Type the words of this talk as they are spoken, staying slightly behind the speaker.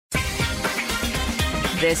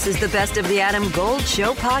This is the Best of the Adam Gold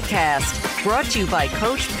Show podcast, brought to you by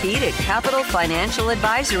Coach Pete at Capital Financial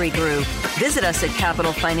Advisory Group. Visit us at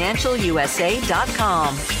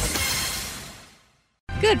capitalfinancialusa.com.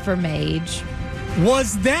 Good for Mage.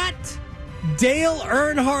 Was that Dale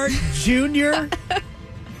Earnhardt Jr.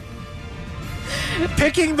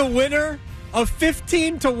 picking the winner of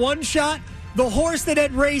 15 to 1 shot? The horse that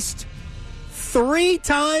had raced 3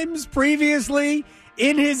 times previously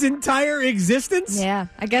in his entire existence? Yeah,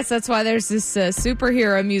 I guess that's why there's this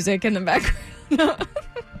superhero music in the background.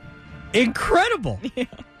 Incredible. Yeah.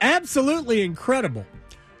 Absolutely incredible.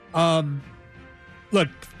 Look,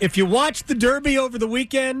 if you watched the Derby over the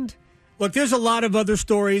weekend, look, there's a lot of other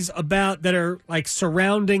stories about that are like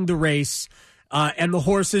surrounding the race and the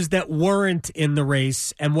horses that weren't in the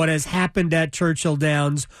race and what has happened at Churchill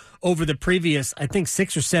Downs over the previous, I think,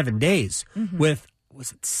 6 or 7 days with,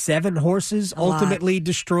 was it 7 horses ultimately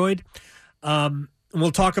destroyed?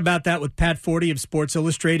 We'll talk about that with Pat Forty of Sports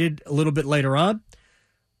Illustrated a little bit later on.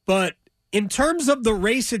 But in terms of the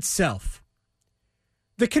race itself,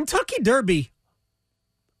 the Kentucky Derby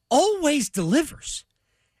always delivers.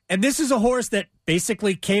 And this is a horse that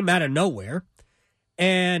basically came out of nowhere.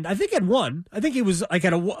 And I think had won. I think he was like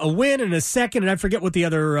at a win and a second, and I forget what the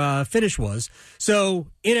other finish was. So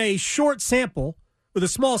in a short sample, with a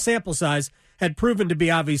small sample size, had proven to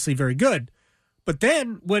be obviously very good. But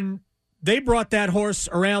then when they brought that horse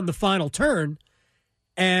around the final turn,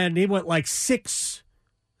 and he went like six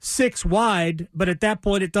wide, but at that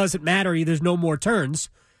point it doesn't matter. There's no more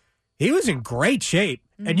turns. He was in great shape,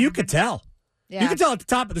 and you could tell. Yeah. You could tell at the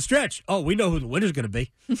top of the stretch, oh, we know who the winner's going to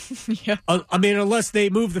be. Yeah. I mean, unless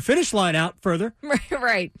they move the finish line out further.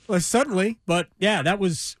 Right. Well, suddenly. But, yeah, that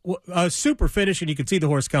was a super finish, and you could see the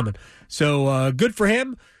horse coming. So, good for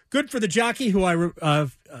him. Good for the jockey, who I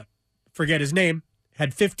forget his name,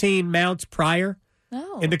 had 15 mounts prior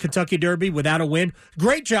in the Kentucky Derby without a win.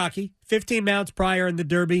 Great jockey, 15 mounts prior in the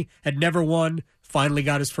Derby, had never won. Finally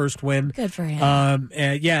got his first win. Good for him.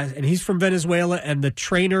 And he's from Venezuela, and the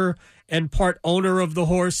trainer and part owner of the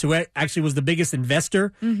horse, who actually was the biggest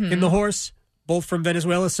investor in the horse, both from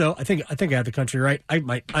Venezuela. So I think I have the country right. I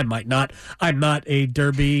might not. I'm not a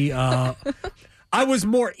Derby. I was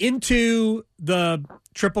more into the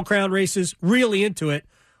Triple Crown races, really into it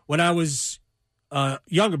when I was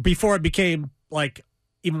younger, before I became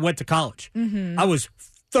even went to college. I was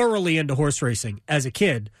thoroughly into horse racing as a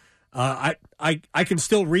kid. I can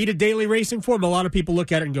still read a daily racing form. A lot of people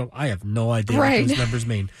look at it and go, I have no idea what those numbers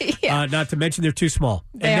mean. Yeah. Not to mention they're too small.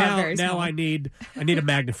 Very small. I need a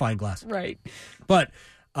magnifying glass. Right. But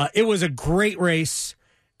it was a great race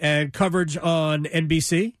and coverage on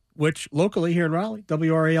NBC, which locally here in Raleigh,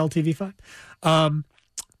 WRAL TV5.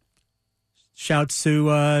 Shouts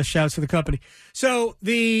to the company. So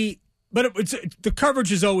the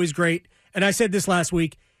coverage is always great. And I said this last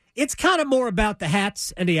week. It's kind of more about the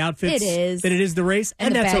hats and the outfits than it is the race,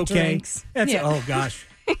 and that's okay. Oh gosh,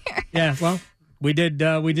 yeah. Well, we did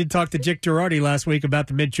talk to Jick Girardi last week about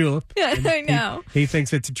the mint julep. Yeah, I know. He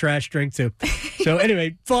thinks it's a trash drink too. So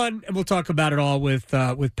anyway, fun, and we'll talk about it all with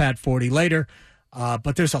Pat Forty later.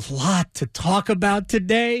 But there's a lot to talk about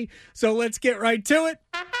today, so let's get right to it.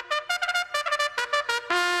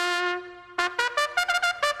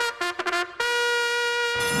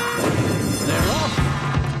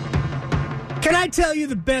 Can I tell you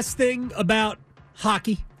the best thing about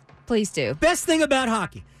hockey? Please do. Best thing about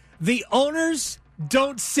hockey. The owners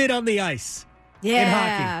don't sit on the ice in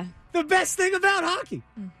hockey. The best thing about hockey.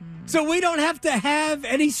 So we don't have to have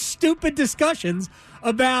any stupid discussions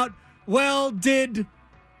about, well, did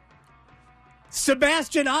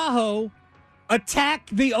Sebastian Aho attack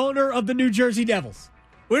the owner of the New Jersey Devils?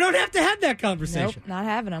 We don't have to have that conversation. Nope, not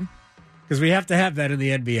having them. Because we have to have that in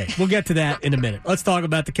the NBA. We'll get to that in a minute. Let's talk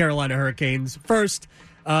about the Carolina Hurricanes first,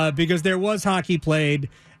 because there was hockey played.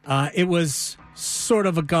 It was sort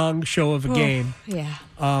of a gong show of a game. Yeah.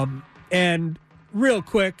 And real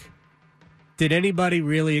quick, did anybody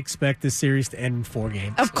really expect this series to end in 4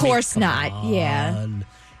 games? Of course not. On. Yeah.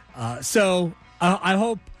 So I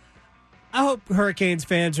hope Hurricanes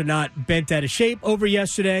fans are not bent out of shape over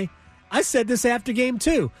yesterday. I said this after game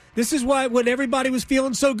 2. This is why when everybody was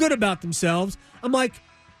feeling so good about themselves, I'm like,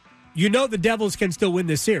 the Devils can still win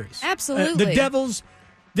this series. Absolutely. The Devils,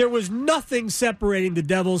 there was nothing separating the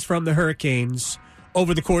Devils from the Hurricanes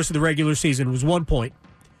over the course of the regular season. It was 1 point.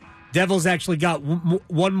 Devils actually got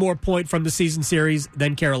one more point from the season series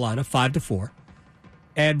than Carolina, 5-4.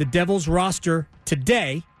 And the Devils roster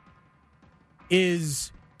today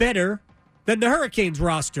is better than the Hurricanes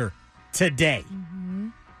roster today.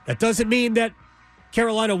 That doesn't mean that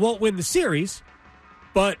Carolina won't win the series,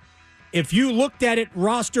 but if you looked at it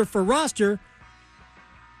roster for roster,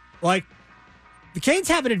 like, the Canes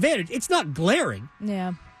have an advantage. It's not glaring.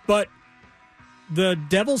 Yeah. But the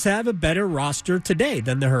Devils have a better roster today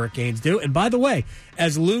than the Hurricanes do. And by the way,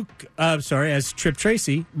 as Trip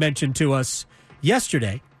Tracy mentioned to us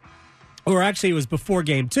yesterday, or actually it was before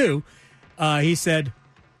Game 2, he said,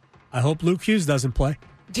 I hope Luke Hughes doesn't play.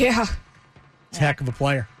 Yeah. He's a heck of a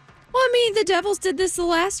player. Well, I mean, the Devils did this the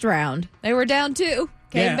last round. They were down 2.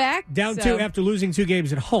 Came back. Down 2 after losing 2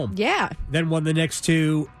 games at home. Yeah. Then won the next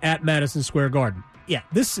 2 at Madison Square Garden. Yeah,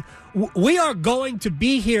 we are going to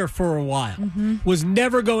be here for a while. Mm-hmm. Was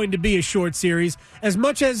never going to be a short series, as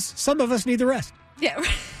much as some of us need the rest. Yeah,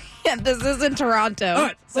 yeah. This is in Toronto. All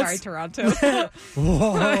right, sorry, Toronto.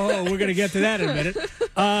 Whoa, we're going to get to that in a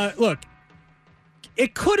minute. Look,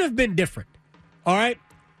 it could have been different. All right,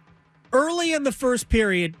 early in the first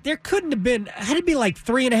period, there couldn't have been. Had to be like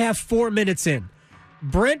 3.5, 4 minutes in.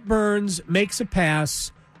 Brent Burns makes a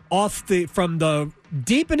pass from the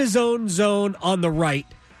deep in his own zone on the right,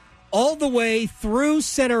 all the way through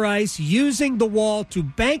center ice, using the wall to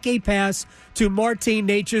bank a pass to Martin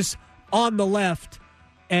Necas on the left,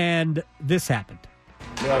 and this happened.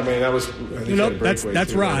 Yeah, I mean, that was...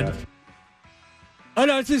 that's Rod. Oh,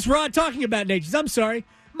 no, it's just Rod talking about Necas. I'm sorry.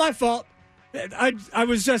 My fault. I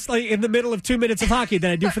was just like in the middle of 2 minutes of hockey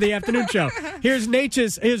that I do for the afternoon show. Here's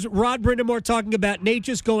Rod Brindamore talking about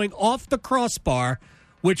Necas going off the crossbar,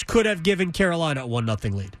 which could have given Carolina a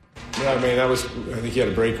 1-0 lead. Yeah, I mean, I think he had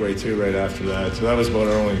a breakaway, too, right after that. So that was about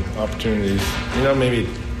our only opportunities. Maybe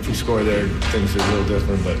if we score there, things are a little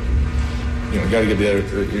different, but, got to give the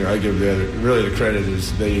other, I give the other, really the credit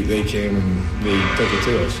is they came and they took it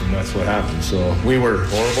to us, and that's what happened. So we were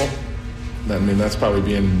horrible. I mean, that's probably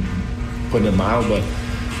putting it mild, but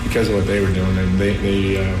because of what they were doing, and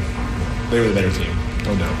they were the better team,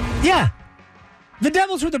 no doubt. Yeah. The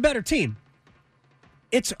Devils were the better team.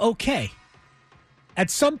 It's okay. At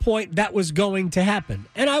some point, that was going to happen.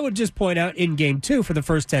 And I would just point out in Game 2, for the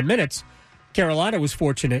first 10 minutes, Carolina was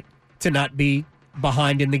fortunate to not be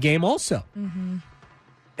behind in the game also. Mm-hmm.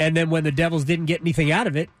 And then when the Devils didn't get anything out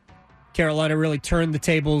of it, Carolina really turned the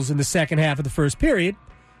tables in the second half of the first period,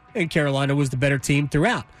 and Carolina was the better team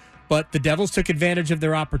throughout. But the Devils took advantage of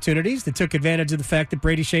their opportunities. They took advantage of the fact that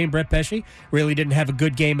Brady Shea and Brett Pesce really didn't have a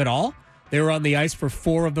good game at all. They were on the ice for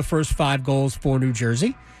 4 of the first 5 goals for New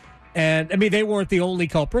Jersey. And, I mean, they weren't the only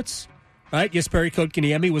culprits, right? Jesperi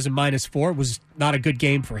Kotkaniemi was a -4. It was not a good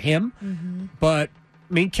game for him. Mm-hmm. But,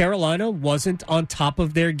 I mean, Carolina wasn't on top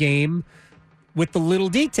of their game with the little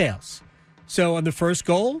details. So on the first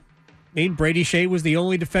goal, I mean, Brady Shea was the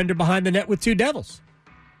only defender behind the net with 2 Devils.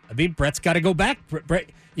 I mean, Brett's got to go back.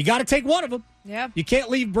 You got to take one of them. Yeah. You can't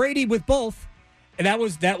leave Brady with both. And that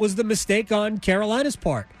was the mistake on Carolina's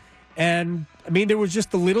part. And, I mean, there was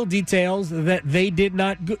just the little details that they did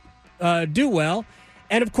not do well.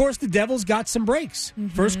 And, of course, the Devils got some breaks. Mm-hmm.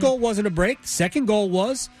 First goal wasn't a break. Second goal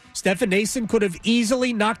was. Stefan Noesen could have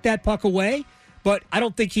easily knocked that puck away, but I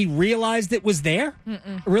don't think he realized it was there. I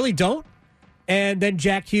really don't. And then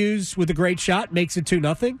Jack Hughes, with a great shot, makes it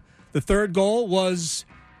 2-0. The third goal was,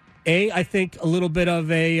 I think, a little bit of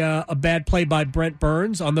a bad play by Brent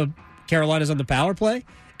Burns on the Carolinas on the power play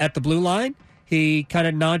at the blue line. He kind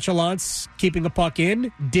of nonchalance keeping a puck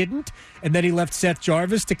in, didn't, and then he left Seth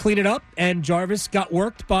Jarvis to clean it up, and Jarvis got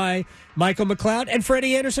worked by Michael McLeod, and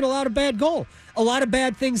Freddie Anderson allowed a bad goal. A lot of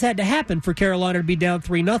bad things had to happen for Carolina to be down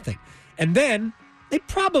 3-0. And then they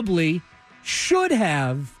probably should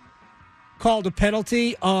have called a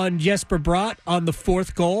penalty on Jesper Bratt on the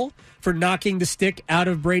 4th goal for knocking the stick out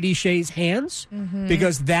of Brady Shea's hands,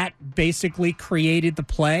 because that basically created the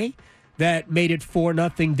play that made it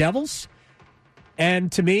 4-0 Devils.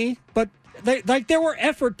 And to me, but there were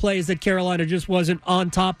effort plays that Carolina just wasn't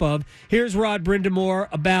on top of. Here's Rod Brindamore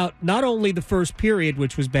about not only the first period,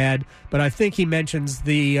 which was bad, but I think he mentions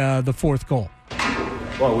the 4th goal.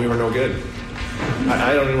 Well, we were no good.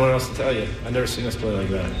 I don't even know what else to tell you. I've never seen us play like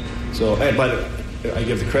that. So, but I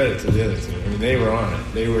give the credit to the other team. I mean, they were on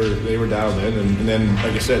it. They were dialed in, and then,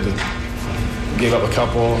 like I said, gave up a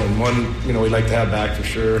couple, and one, we'd like to have back for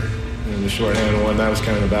sure. And the shorthanded one, that was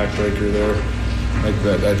kind of the backbreaker there. Like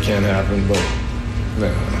that can't happen, but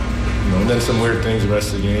and then some weird things the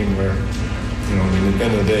rest of the game where, at the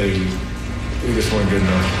end of the day, we just weren't good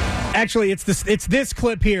enough. Actually, it's this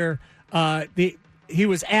clip here. He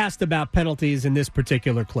was asked about penalties in this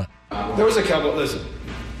particular clip. There was a couple. Listen,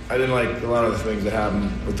 I didn't like a lot of the things that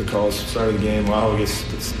happened with the calls. Start of the game,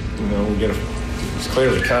 it's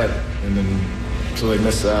clearly cut, and then so they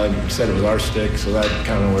missed that. Said it was our stick, so that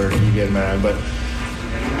kind of where you get mad, but.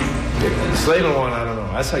 Slavin one, I don't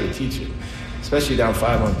know. That's how you teach it. especially down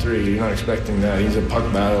 5-on-3. You're not expecting that. He's a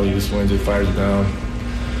puck battle. He just wins it, fires it down.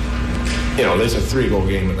 You know, there's a 3-goal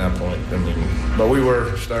game at that point. I mean, but we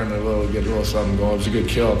were starting to get a little something going. It was a good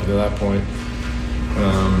kill up to that point.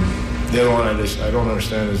 The other one I don't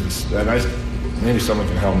understand is this, and maybe someone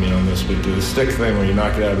can help me on this, but the stick thing where you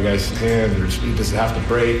knock it out of the guy's hand, or does it have to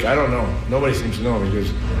break? I don't know. Nobody seems to know, because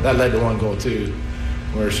that led to one goal too,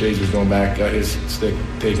 where Skjei was going back, got his stick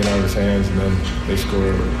taken out of his hands, and then they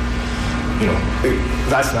scored. You know,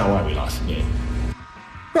 that's not why we lost the game.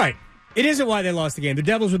 Right. It isn't why they lost the game. The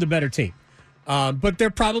Devils were the better team. But there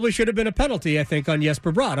probably should have been a penalty, I think, on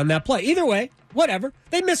Jesper Bratt on that play. Either way, whatever.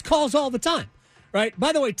 They miss calls all the time, right?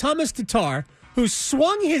 By the way, Thomas Tatar, who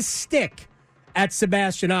swung his stick at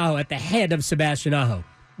Sebastian Aho, at the head of Sebastian Aho,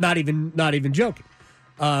 not even joking,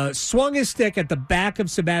 swung his stick at the back of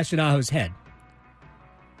Sebastian Aho's head,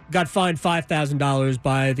 got fined $5,000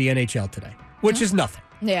 by the NHL today, which is nothing.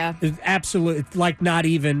 Yeah. It's absolutely, it's like not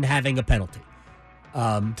even having a penalty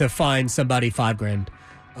to fine somebody $5,000.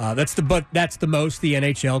 That's the most the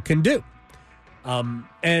NHL can do.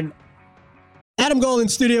 And Adam Gold in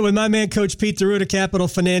studio with my man, Coach Pete DeRuta, Capital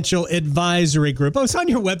Financial Advisory Group. I was on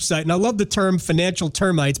your website, and I love the term financial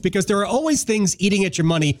termites, because there are always things eating at your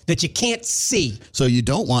money that you can't see. So you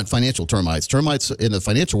don't want financial termites. Termites in the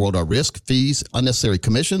financial world are risk, fees, unnecessary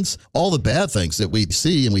commissions. All the bad things that we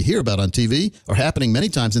see and we hear about on TV are happening many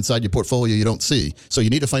times inside your portfolio you don't see. So you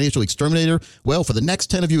need a financial exterminator. Well, for the next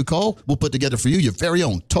 10 of you who call, we'll put together for you your very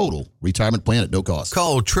own total retirement plan at no cost.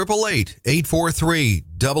 Call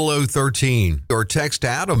 888-843-0013 or text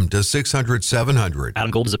Adam to 600-700. Adam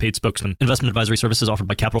Gold is a paid spokesman. Investment advisory services offered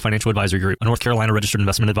by Capital Financial Advisory Group, a North Carolina registered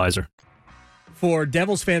investment advisor. For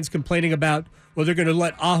Devils fans complaining about, well, they're going to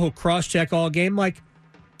let Aho cross-check all game, like,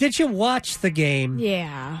 did you watch the game?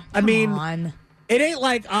 Yeah. I mean, on. It ain't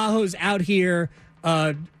like Aho's out here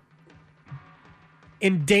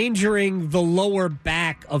endangering the lower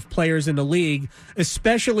back of players in the league,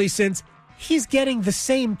 especially since he's getting the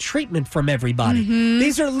same treatment from everybody. Mm-hmm.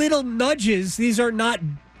 These are little nudges. These are not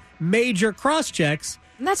major cross-checks.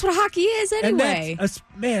 And that's what hockey is anyway.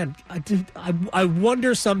 Man, I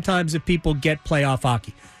wonder sometimes if people get playoff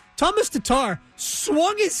hockey. Thomas Tatar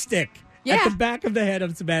swung his stick at the back of the head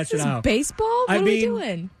of Sebastian Aho. Baseball? What are we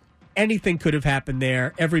doing? Anything could have happened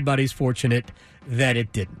there. Everybody's fortunate that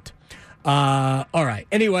it didn't. All right.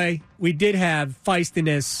 Anyway, we did have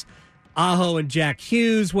feistiness. Aho and Jack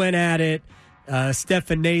Hughes went at it.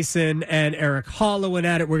 Stefan Noesen and Eric Haula went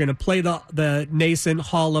at it. We're going to play the Noesen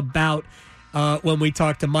Haula bout when we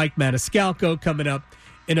talk to Mike Maniscalco coming up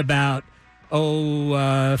in about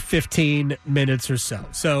 15 minutes or so.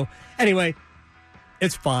 So anyway,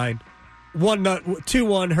 it's fine.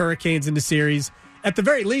 2-1 Hurricanes in the series. At the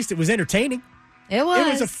very least, it was entertaining. It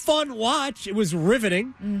was a fun watch. It was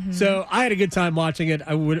riveting. Mm-hmm. So I had a good time watching it.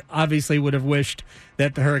 I would have wished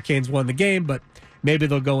that the Hurricanes won the game, but maybe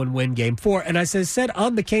they'll go and win Game 4. And as I said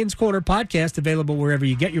on the Canes Corner podcast, available wherever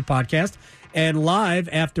you get your podcast, and live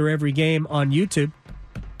after every game on YouTube.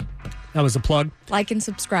 That was a plug. Like and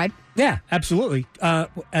subscribe. Yeah, absolutely.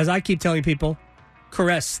 As I keep telling people,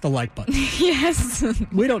 caress the like button. Yes.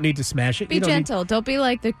 We don't need to smash it. Be gentle. Don't be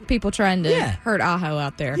like the people trying to hurt Aho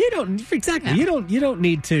out there. You don't exactly. No. You don't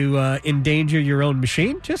need to endanger your own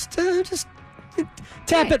machine. Just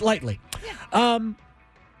tap it lightly. Yeah.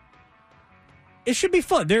 It should be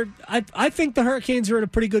fun. I think the Hurricanes are in a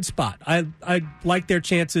pretty good spot. I like their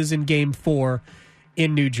chances in Game 4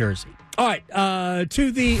 in New Jersey. All right,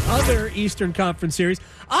 to the other Eastern Conference series.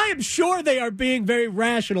 I am sure they are being very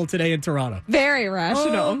rational today in Toronto. Very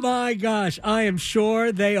rational. Oh, my gosh. I am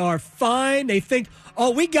sure they are fine. They think,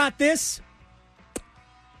 we got this.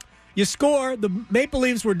 You score. The Maple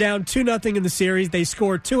Leafs were down 2-0 in the series. They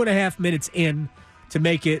scored 2.5 minutes in to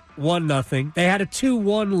make it 1-0. They had a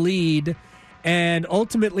 2-1 lead, and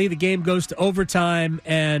ultimately the game goes to overtime,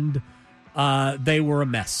 and they were a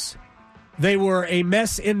mess. They were a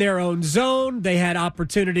mess in their own zone. They had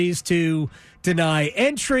opportunities to deny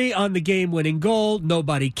entry on the game-winning goal.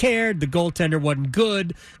 Nobody cared. The goaltender wasn't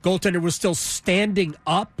good. Goaltender was still standing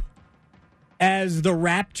up as the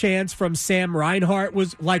rap chants from Sam Reinhart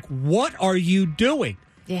was like, what are you doing?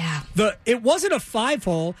 Yeah. It wasn't a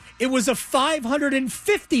 5-hole. It was a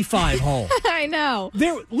 555-hole. I know.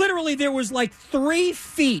 There was like 3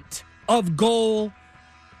 feet of goal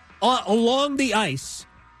along the ice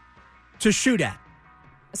to shoot at.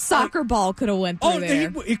 A soccer ball could have went through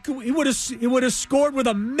there. He would have scored with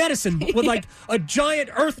a medicine, with like a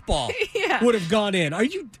giant earth ball would have gone in.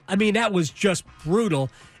 That was just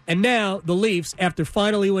brutal. And now the Leafs, after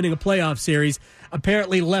finally winning a playoff series,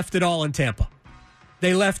 apparently left it all in Tampa.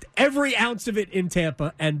 They left every ounce of it in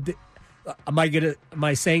Tampa, and Am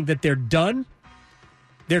I saying that they're done?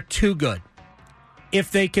 They're too good.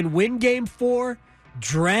 If they can win Game 4,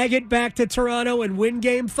 drag it back to Toronto and win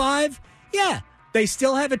Game 5, yeah, they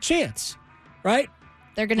still have a chance, right?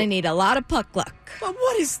 They're going to need a lot of puck luck. But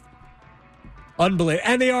what is unbelievable?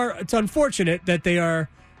 And it's unfortunate that they are,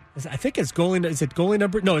 I think it's goalie, is it goalie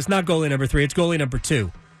number? No, it's not goalie number 3. It's goalie number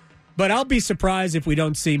 2. But I'll be surprised if we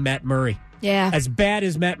don't see Matt Murray. Yeah. As bad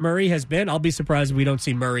as Matt Murray has been, I'll be surprised if we don't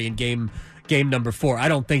see Murray in game number 4. I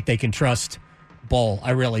don't think they can trust Ball.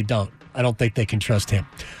 I really don't. I don't think they can trust him.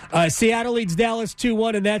 Seattle leads Dallas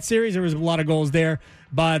 2-1 in that series. There was a lot of goals there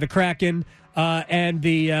by the Kraken. And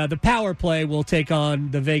the power play will take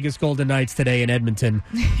on the Vegas Golden Knights today in Edmonton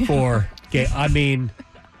for game. I mean,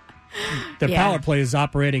 the power play is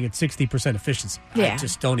operating at 60% efficiency. Yeah. I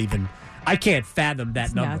just don't even, I can't fathom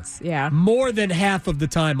that number. Nuts. Yeah. More than half of the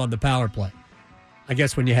time on the power play. I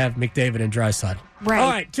guess when you have McDavid and Draisaitl. Right. All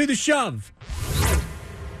right, to the shove.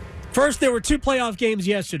 First, there were 2 playoff games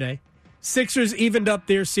yesterday. Sixers evened up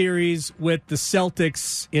their series with the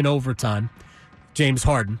Celtics in overtime. James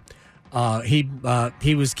Harden.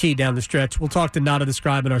 He was key down the stretch. We'll talk to Nada the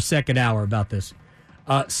Scribe in our second hour about this.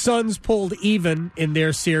 Suns pulled even in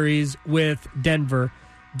their series with Denver.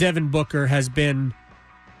 Devin Booker has been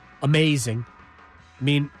amazing. I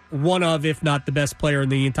mean, one of, if not the best player in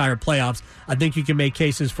the entire playoffs. I think you can make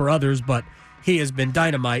cases for others, but he has been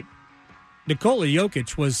dynamite. Nikola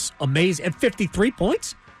Jokic was amazing at 53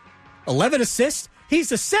 points, 11 assists.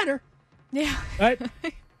 He's a center. Yeah. Right?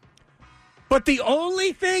 But the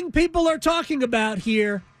only thing people are talking about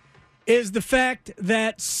here is the fact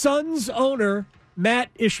that Suns owner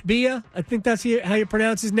Matt Ishbia, I think that's how you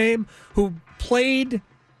pronounce his name, who played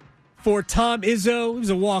for Tom Izzo. He was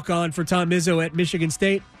a walk-on for Tom Izzo at Michigan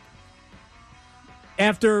State.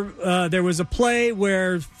 After there was a play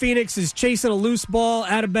where Phoenix is chasing a loose ball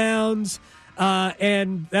out of bounds,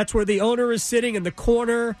 and that's where the owner is sitting in the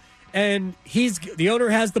corner, and the owner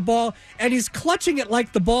has the ball, and he's clutching it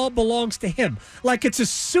like the ball belongs to him, like it's a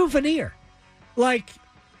souvenir. Like,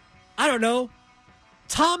 I don't know,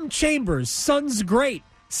 Tom Chambers, Son's great,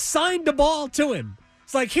 signed the ball to him.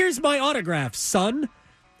 It's like, here's my autograph, son.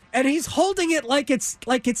 And he's holding it like it's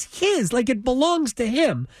his, like it belongs to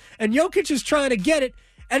him. And Jokic is trying to get it,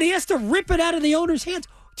 and he has to rip it out of the owner's hands.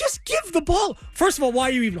 Just give the ball. First of all, why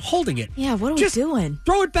are you even holding it? Yeah, what are Just we doing?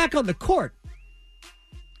 Throw it back on the court.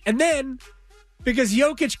 And then, because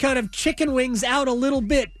Jokic kind of chicken wings out a little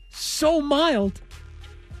bit, so mild,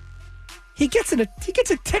 he gets a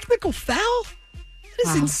technical foul? That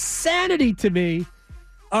is insanity to me.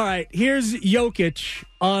 All right, here's Jokic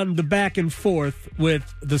on the back and forth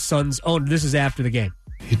with the Suns' owner. This is after the game.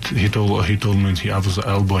 He told me I was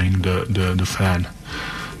elbowing the fan.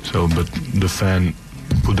 So, but the fan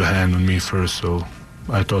put a hand on me first. So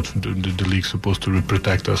I thought the league's supposed to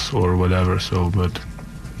protect us or whatever. So, but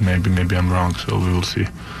maybe I'm wrong. So we will see.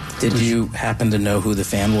 Did you happen to know who the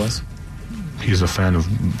fan was? He's a fan of.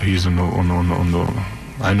 He's on the.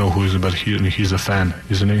 I know who is, but he's a fan,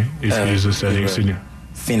 isn't he? He's a sitting.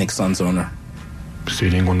 Phoenix Suns owner.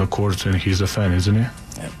 Sitting on the courts, and he's a fan, isn't he?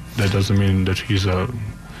 Yep. That doesn't mean that he's a...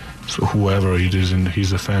 So whoever it is, and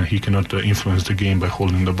he's a fan, he cannot influence the game by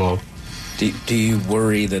holding the ball. Do you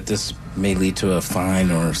worry that this may lead to a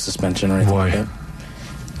fine or suspension or anything Why? like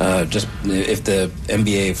that? Just if the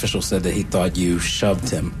NBA official said that he thought you shoved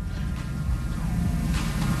him.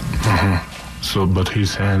 So, but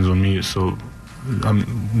his hands on me, so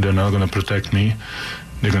they're not going to protect me.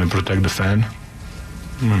 They're going to protect the fan.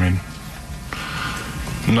 I mean,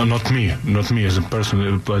 no, not me as a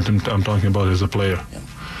person. I'm talking about as a player. Yeah.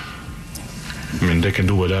 I mean, they can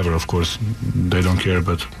do whatever, of course. They don't care,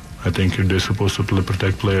 but I think they're supposed to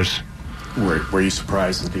protect players. Were you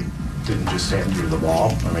surprised that he didn't just hand you the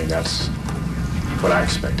ball? I mean, that's what I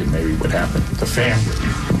expected maybe would happen. The fan.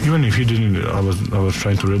 Even if he didn't, I was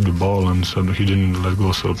trying to rip the ball, and so he didn't let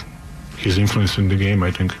go. So he's influencing the game,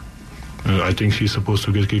 I think. I think he's supposed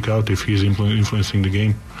to get kicked out if he's influencing the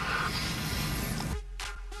game.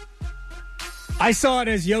 I saw it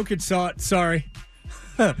as Jokic saw it. Sorry.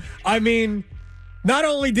 I mean, not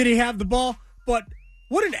only did he have the ball, but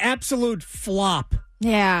what an absolute flop.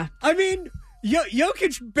 Yeah. I mean,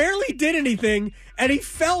 Jokic barely did anything, and he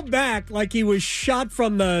fell back like he was shot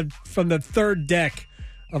from the third deck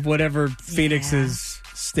of whatever Phoenix's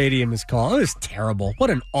stadium is called. It was terrible.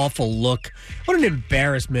 What an awful look. What an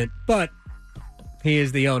embarrassment. But he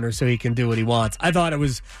is the owner, so he can do what he wants. I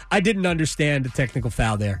didn't understand the technical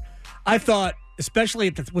foul there. I thought,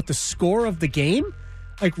 especially with the score of the game,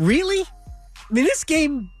 like, really? I mean, this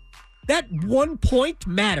game, that 1 point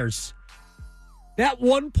matters. That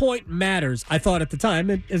 1 point matters, I thought at the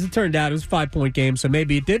time. As it turned out, it was a 5-point game, so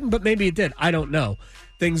maybe it didn't, but maybe it did. I don't know.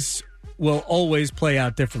 Things will always play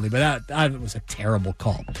out differently, but that was a terrible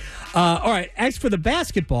call. All right, as for the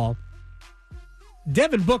basketball,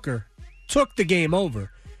 Devin Booker took the game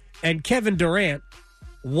over, and Kevin Durant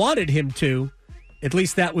wanted him to. At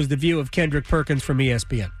least that was the view of Kendrick Perkins from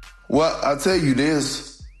ESPN. Well, I'll tell you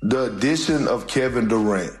this, the addition of Kevin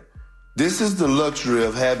Durant. This is the luxury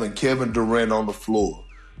of having Kevin Durant on the floor,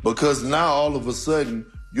 because now all of a sudden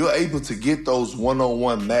you're able to get those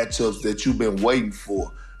one-on-one matchups that you've been waiting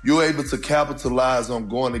for. You're able to capitalize on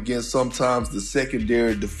going against sometimes the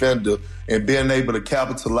secondary defender and being able to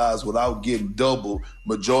capitalize without getting doubled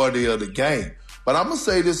majority of the game. But I'm going to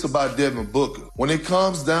say this about Devin Booker. When it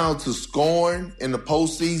comes down to scoring in the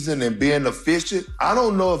postseason and being efficient, I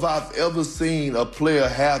don't know if I've ever seen a player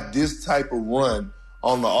have this type of run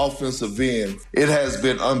on the offensive end. It has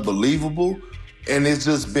been unbelievable, and it's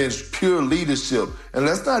just been pure leadership. And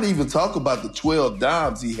let's not even talk about the 12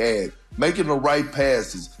 dimes he had, making the right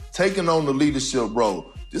passes, taking on the leadership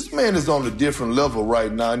role. This man is on a different level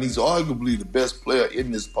right now, and he's arguably the best player in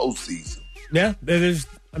this postseason. Yeah,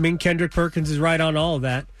 Kendrick Perkins is right on all of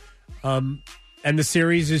that. And the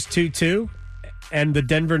series is 2-2, and the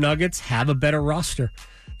Denver Nuggets have a better roster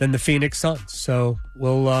than the Phoenix Suns. So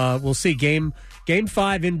we'll see. Game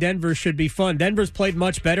 5 in Denver should be fun. Denver's played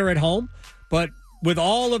much better at home, but with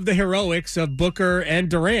all of the heroics of Booker and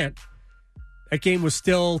Durant, that game was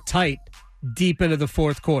still tight deep into the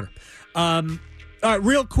fourth quarter. All right,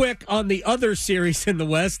 real quick on the other series in the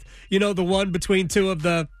West, the one between two of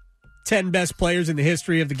the 10 best players in the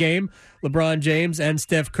history of the game, LeBron James and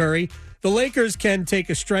Steph Curry. The Lakers can take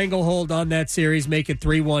a stranglehold on that series, make it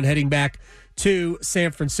 3-1 heading back to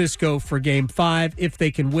San Francisco for Game 5 if they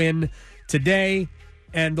can win today.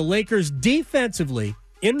 And the Lakers defensively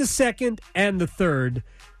in the second and the third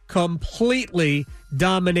completely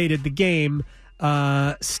dominated the game.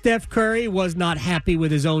 Steph Curry was not happy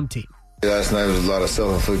with his own team. Last night was a lot of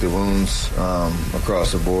self-inflicted wounds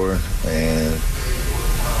across the board, and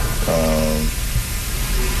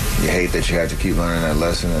you hate that you have to keep learning that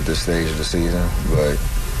lesson at this stage of the season, but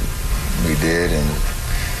we did, and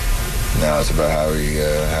now it's about how we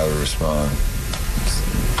respond.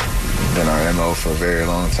 It's been our MO for a very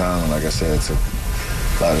long time, and like I said,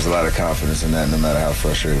 there's a lot of confidence in that. No matter how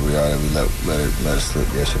frustrated we are, that we let it slip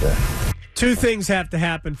yesterday. Two things have to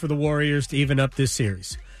happen for the Warriors to even up this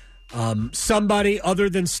series. Somebody other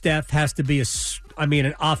than Steph has to be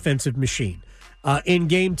an offensive machine. In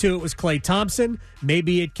Game 2, it was Klay Thompson.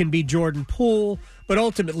 Maybe it can be Jordan Poole. But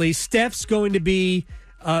ultimately, Steph's going to be,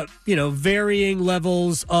 varying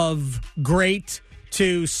levels of great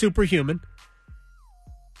to superhuman.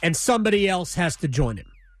 And somebody else has to join him.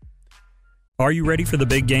 Are you ready for the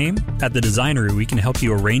big game? At The Designery, we can help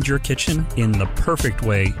you arrange your kitchen in the perfect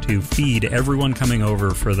way to feed everyone coming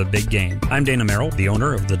over for the big game. I'm Dana Merrill, the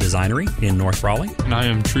owner of The Designery in North Raleigh. And I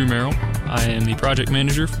am True Merrill. I am the project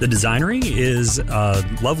manager. The Designery is a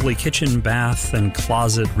lovely kitchen, bath, and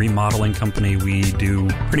closet remodeling company. We do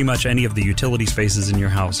pretty much any of the utility spaces in your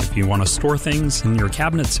house. If you want to store things in your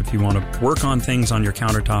cabinets, if you want to work on things on your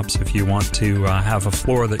countertops, if you want to have a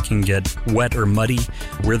floor that can get wet or muddy,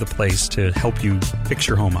 we're the place to help you fix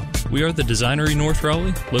your home up. We are the Designery North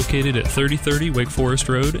Raleigh, located at 3030 Wake Forest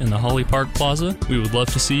Road in the Holly Park Plaza. We would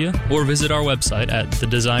love to see you, or visit our website at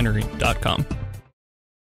thedesignery.com.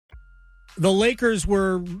 The Lakers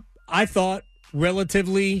were, I thought,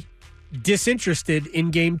 relatively disinterested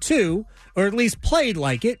in Game 2, or at least played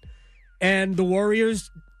like it, and the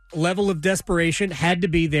Warriors' level of desperation had to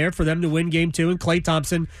be there for them to win Game 2, and Klay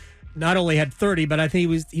Thompson not only had 30, but I think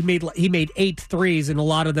he made 8 threes, and a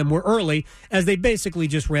lot of them were early, as they basically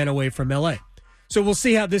just ran away from L.A. So we'll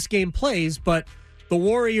see how this game plays, but the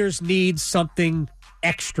Warriors need something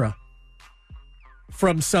extra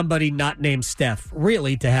from somebody not named Steph,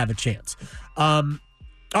 really, to have a chance. All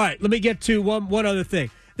right, let me get to one other thing.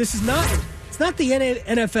 It's not the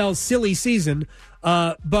NFL's silly season,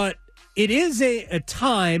 but it is a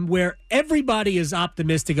time where everybody is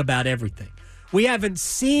optimistic about everything. We haven't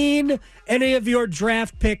seen any of your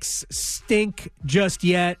draft picks stink just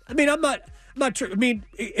yet. I mean, I'm not sure. I mean,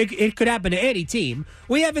 it could happen to any team.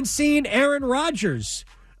 We haven't seen Aaron Rodgers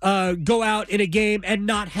go out in a game and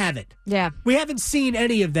not have it. Yeah. We haven't seen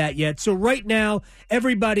any of that yet. So right now,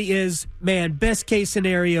 everybody is, best case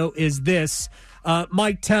scenario is this.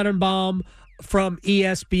 Mike Tannenbaum from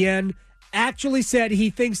ESPN actually said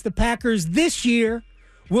he thinks the Packers this year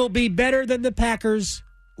will be better than the Packers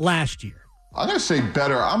last year. I'm going to say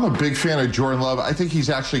better. I'm a big fan of Jordan Love. I think he's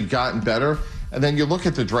actually gotten better And then you look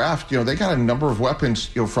at the draft, they got a number of weapons,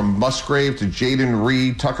 from Musgrave to Jaden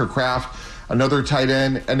Reed, Tucker Kraft, another tight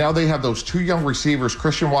end. And now they have those 2 young receivers,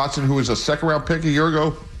 Christian Watson, who was a second-round pick a year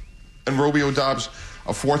ago, and Romeo Dobbs,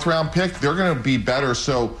 a 4th-round pick. They're going to be better.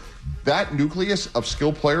 So that nucleus of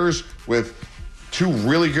skilled players with 2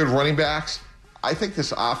 really good running backs, I think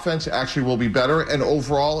this offense actually will be better. And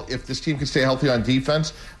overall, if this team can stay healthy on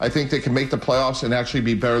defense, I think they can make the playoffs and actually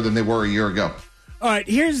be better than they were a year ago. All right,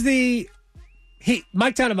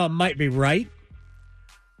 Mike Tannenbaum might be right,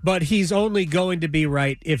 but he's only going to be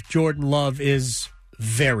right if Jordan Love is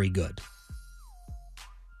very good.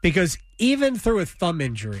 Because even through a thumb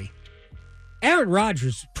injury, Aaron Rodgers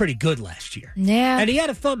was pretty good last year. Yeah. And he had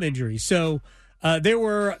a thumb injury, so there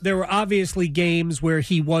were obviously games where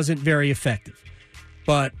he wasn't very effective.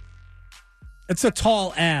 But it's a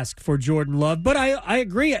tall ask for Jordan Love. But I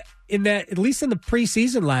agree in that, at least in the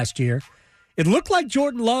preseason last year, it looked like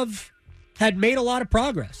Jordan Love had made a lot of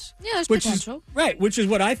progress. Yeah, there's potential. Which is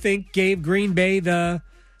what I think gave Green Bay the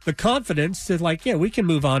confidence to we can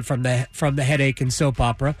move on from the headache and soap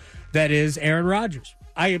opera that is Aaron Rodgers.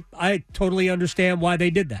 I totally understand why they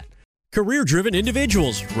did that. Career-driven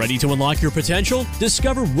individuals ready to unlock your potential?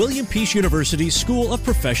 Discover William Peace University's School of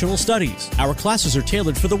Professional Studies. Our classes are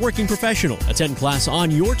tailored for the working professional. Attend class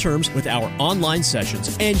on your terms with our online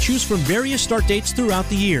sessions and choose from various start dates throughout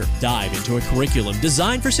the year. Dive into a curriculum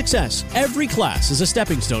designed for success. Every class is a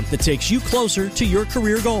stepping stone that takes you closer to your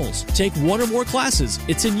career goals. Take 1 or more classes.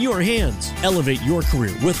 It's in your hands. Elevate your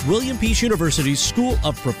career with William Peace University's School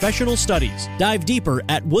of Professional Studies. Dive deeper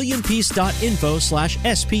at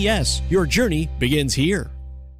williampeace.info/SPS. Your journey begins here.